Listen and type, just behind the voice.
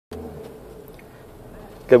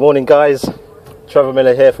Good morning, guys. Trevor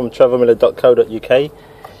Miller here from trevormiller.co.uk.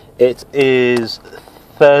 It is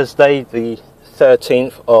Thursday the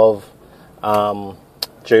 13th of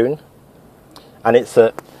June, and it's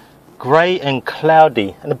a grey and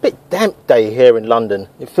cloudy and a bit damp day here in London.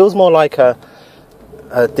 It feels more like a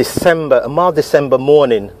mild December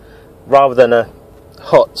morning rather than a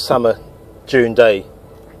hot summer June day.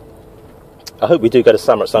 I hope we do go to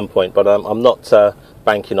summer at some point, but I'm not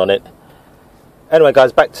banking on it. Anyway,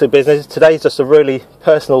 guys, back to business. Today's just a really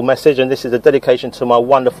personal message, and this is a dedication to my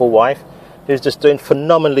wonderful wife, who's just doing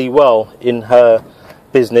phenomenally well in her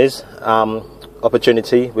business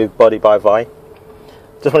opportunity with Body by Vi.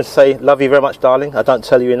 Just want to say, love you very much, darling. I don't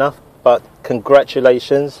tell you enough, but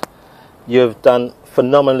congratulations. You've done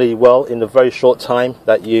phenomenally well in the very short time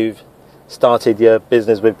that you've started your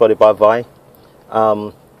business with Body by Vi.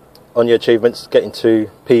 On your achievements, getting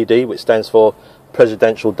to PD, which stands for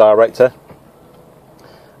Presidential Director.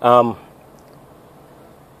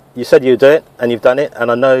 You said you'd do it, and you've done it,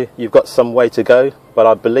 and I know you've got some way to go, but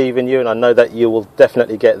I believe in you, and I know that you will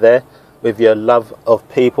definitely get there. With your love of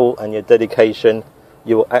people and your dedication,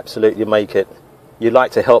 you will absolutely make it. You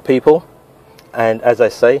like to help people, and as I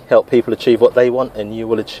say, help people achieve what they want, and you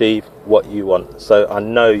will achieve what you want. So I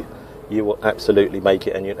know you will absolutely make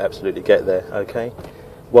it, and you'll absolutely get there. Okay,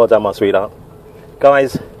 well done, my sweetheart.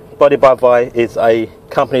 Guys, Body by Vi is a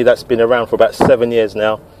company that's been around for about 7 years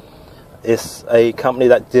now. It's a company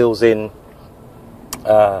that deals in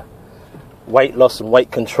weight loss and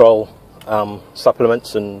weight control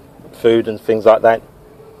supplements and food and things like that.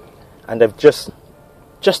 And they've just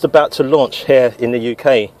about to launch here in the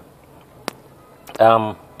UK.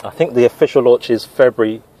 I think the official launch is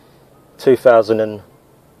February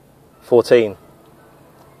 2014.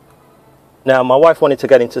 Now, my wife wanted to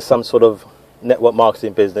get into some sort of network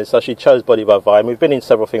marketing business, so she chose Body by Vi, and we've been in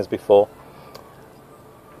several things before.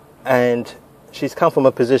 And she's come from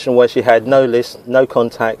a position where she had no list, no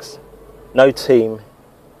contacts, no team,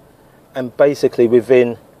 and basically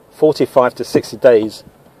within 45 to 60 days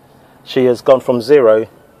she has gone from zero,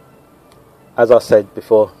 as I said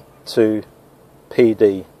before, to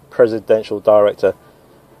PD, Presidential Director.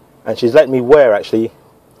 And she's let me wear actually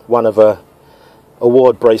one of her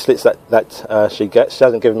award bracelets that she gets. She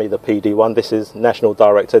hasn't given me the PD one. This is National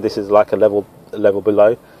Director. This is like a level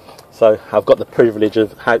below. So I've got the privilege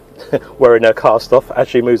of wearing her cast off. As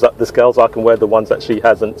she moves up the scales, I can wear the ones that she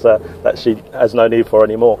hasn't, that she has no need for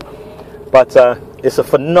anymore. But it's a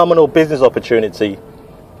phenomenal business opportunity.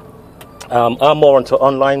 I'm more onto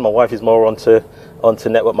online. My wife is more onto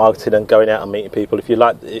network marketing and going out and meeting people. If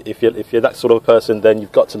you're that sort of person, then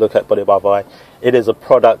you've got to look at Body by Vi. It is a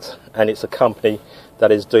product and it's a company that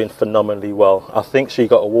is doing phenomenally well. I think she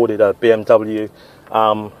got awarded a BMW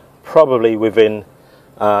probably within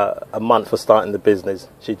a month for starting the business.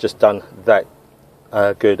 She's just done that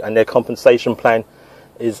good, and their compensation plan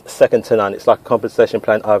is second to none. It's like a compensation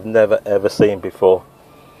plan I've never ever seen before.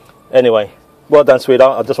 Anyway, well done,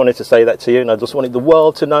 sweetheart. I just wanted to say that to you, and I just wanted the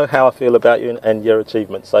world to know how I feel about you and your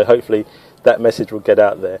achievements. So hopefully that message will get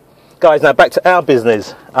out there. Guys, now back to our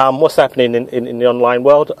business. What's happening in the online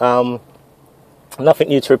world? Nothing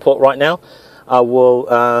new to report right now. I will,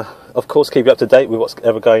 of course, keep you up to date with what's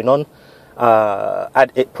ever going on.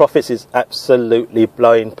 Add It Profits is absolutely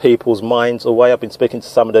blowing people's minds away. I've been speaking to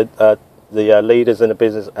some of the leaders in the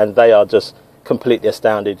business, and they are just completely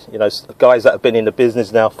astounded. You know, guys that have been in the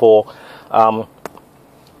business now for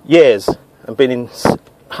years and been in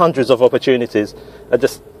hundreds of opportunities are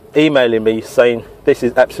just emailing me saying this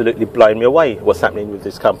is absolutely blowing me away, what's happening with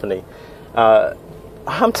this company.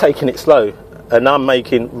 I'm taking it slow, and I'm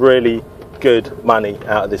making really good money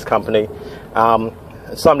out of this company.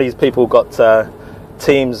 Some of these people got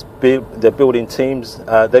teams, they're building teams,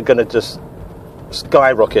 they're going to just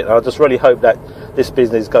skyrocket. And I just really hope that this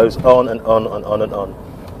business goes on and on and on and on.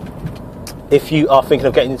 If you are thinking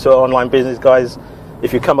of getting into an online business, guys,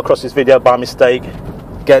 if you come across this video by mistake,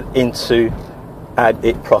 get into Add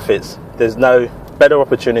It Profits. There's no better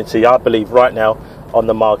opportunity, I believe, right now on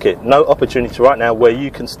the market. No opportunity right now where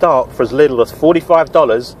you can start for as little as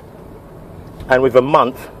 $45 and with a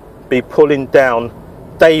month be pulling down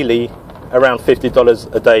daily around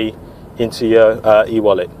 $50 a day into your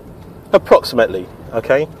e-wallet, approximately.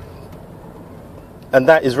 Okay, and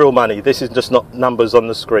that is real money. This is just not numbers on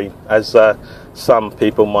the screen, as some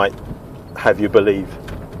people might have you believe.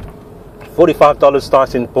 $45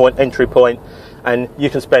 starting point, entry point, and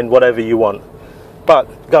you can spend whatever you want.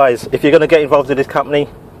 But guys, if you're going to get involved in this company,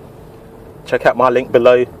 check out my link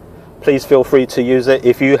below. Please feel free to use it.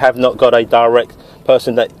 If you have not got a direct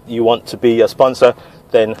person that you want to be a sponsor,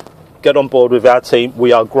 then get on board with our team.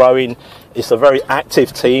 We are growing. It's a very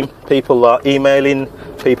active team. People are emailing,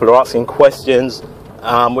 people are asking questions,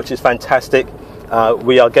 which is fantastic.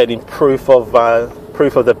 We are getting proof of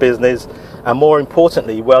the business, and more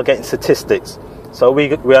importantly, we are getting statistics. So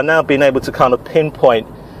we are now being able to kind of pinpoint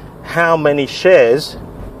how many shares,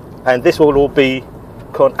 and this will all be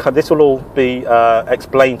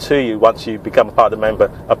explained to you once you become a part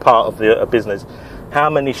of the business. How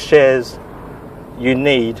many shares you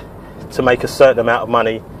need to make a certain amount of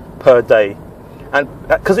money per day, and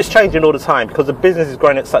because it's changing all the time, because the business is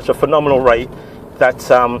growing at such a phenomenal rate that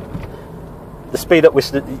the speed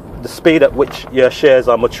at which your shares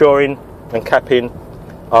are maturing and capping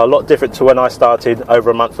are a lot different to when I started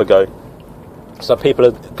over a month ago. So people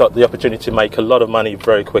have got the opportunity to make a lot of money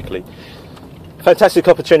very quickly. Fantastic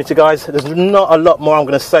opportunity, guys. There's not a lot more I'm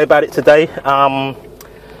going to say about it today.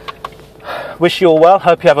 Wish you all well.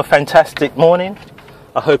 Hope you have a fantastic morning.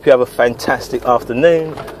 I hope you have a fantastic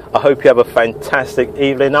afternoon. I hope you have a fantastic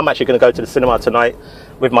evening. I'm actually going to go to the cinema tonight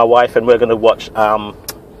with my wife, and we're going to watch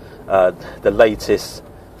the latest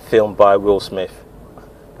film by Will Smith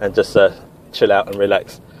and just chill out and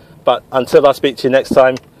relax. But until I speak to you next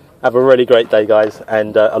time, have a really great day, guys,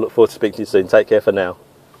 and I look forward to speaking to you soon. Take care for now.